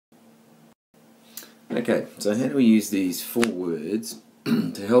Okay, so how do we use these 4 words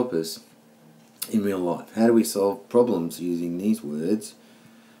to help us in real life? How do we solve problems using these words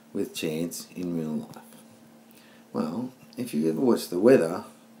with chance in real life? Well, if you ever watch the weather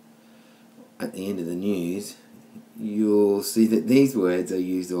at the end of the news, you'll see that these words are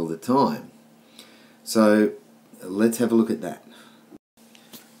used all the time. So let's have a look at that.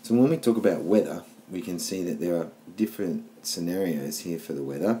 So when we talk about weather, we can see that there are different scenarios here for the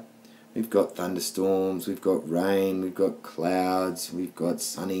weather. We've got thunderstorms, we've got rain, we've got clouds, we've got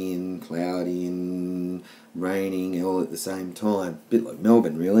sunny and cloudy and raining all at the same time. A bit like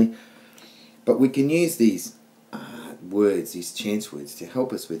Melbourne, really. But we can use these words, these chance words, to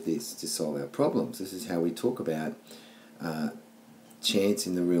help us with this, to solve our problems. This is how we talk about chance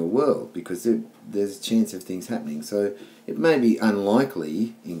in the real world, because there's a chance of things happening. So it may be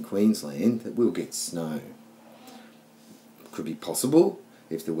unlikely in Queensland that we'll get snow. Could be possible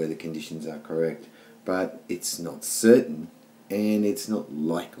if the weather conditions are correct, but it's not certain and it's not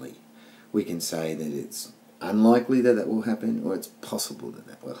likely. We can say that it's unlikely that that will happen, or it's possible that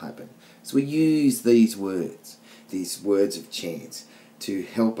that will happen. So we use these words of chance, to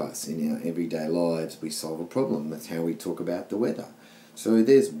help us in our everyday lives. We solve a problem. That's how we talk about the weather. So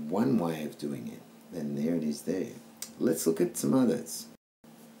there's one way of doing it, and there it is there. Let's look at some others.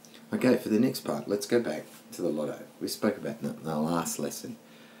 Okay, for the next part, let's go back to the lotto. We spoke about it in the last lesson.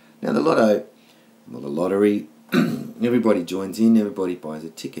 Now the lotto, well, the lottery, everybody joins in, everybody buys the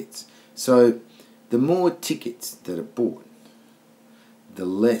tickets. So the more tickets that are bought, the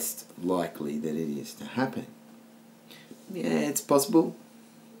less likely that it is to happen. Yeah, it's possible.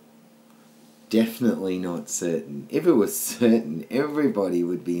 Definitely not certain. If it was certain, everybody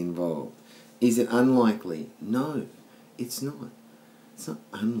would be involved. Is it unlikely? No, it's not. It's not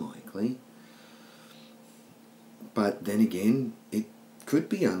unlikely. But then again, it could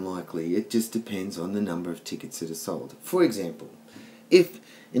be unlikely. It just depends on the number of tickets that are sold. For example, if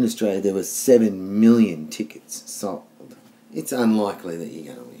in Australia there were 7 million tickets sold, it's unlikely that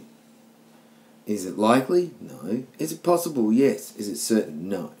you're going to win. Is it likely? No. Is it possible? Yes. Is it certain?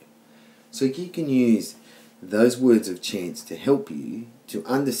 No. So you can use those words of chance to help you to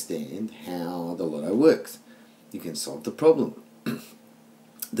understand how the lotto works. You can solve the problem.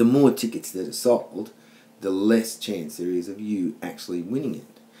 The more tickets that are sold, the less chance there is of you actually winning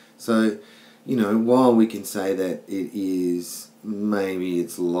it. So, while we can say that it is, maybe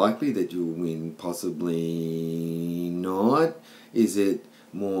it's likely that you'll win, possibly not. Is it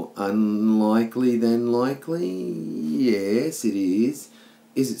more unlikely than likely? Yes, it is.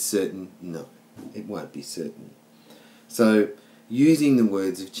 Is it certain? No, it won't be certain. So, using the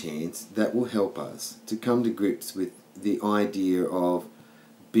words of chance, that will help us to come to grips with the idea of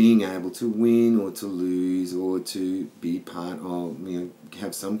being able to win or to lose, or to be part of,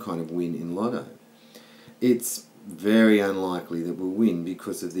 have some kind of win in lotto. It's very unlikely that we'll win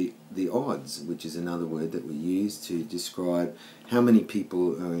because of the odds, which is another word that we use to describe how many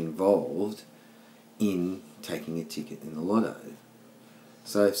people are involved in taking a ticket in the lotto.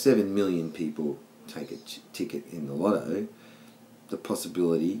 So if 7 million people take a ticket in the lotto, the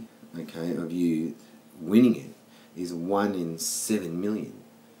possibility, of you winning it is 1 in 7 million.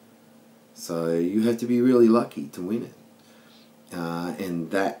 So you have to be really lucky to win it.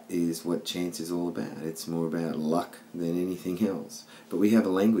 And that is what chance is all about. It's more about luck than anything else. But we have a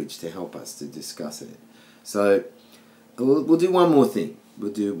language to help us to discuss it. So we'll do one more thing.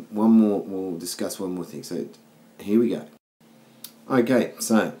 We'll discuss one more thing. So here we go. Okay,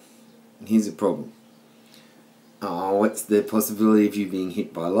 so here's a problem. What's the possibility of you being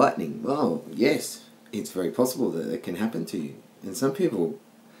hit by lightning? Well, yes, it's very possible that it can happen to you. And some people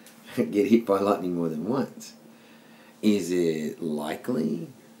get hit by lightning more than once. Is it likely?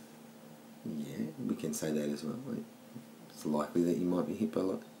 Yeah, we can say that as well. It's likely that you might be hit by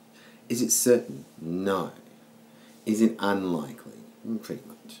lightning. Is it certain? No. Is it unlikely? Pretty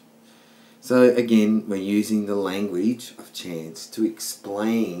much. So again, we're using the language of chance to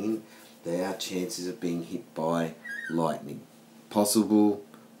explain our chances of being hit by lightning. Possible,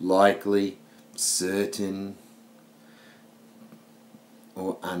 likely, certain,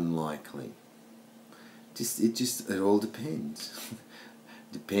 or unlikely. It all depends.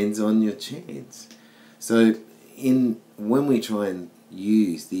 Depends on your chance. So when we try and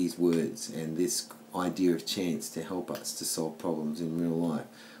use these words and this idea of chance to help us to solve problems in real life,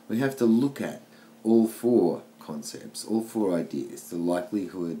 we have to look at all 4 concepts, all 4 ideas: the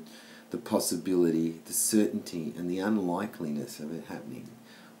likelihood, the possibility, the certainty, and the unlikeliness of it happening.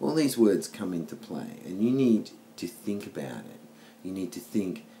 All these words come into play, and you need to think about it. You need to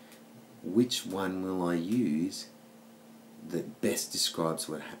think, which one will I use that best describes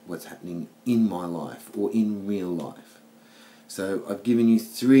what's happening in my life or in real life. So I've given you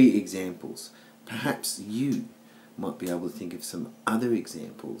 3 examples. Perhaps you might be able to think of some other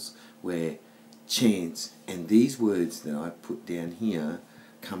examples where chance and these words that I put down here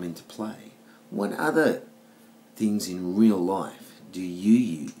come into play. What other things in real life do you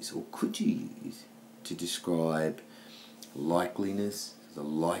use or could you use to describe likeliness, the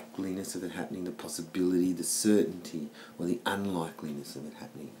likeliness of it happening, the possibility, the certainty, or the unlikeliness of it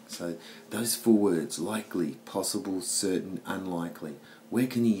happening? So those 4 words, likely, possible, certain, unlikely, where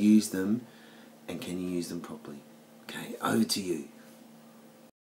can you use them and can you use them properly? Okay, over to you.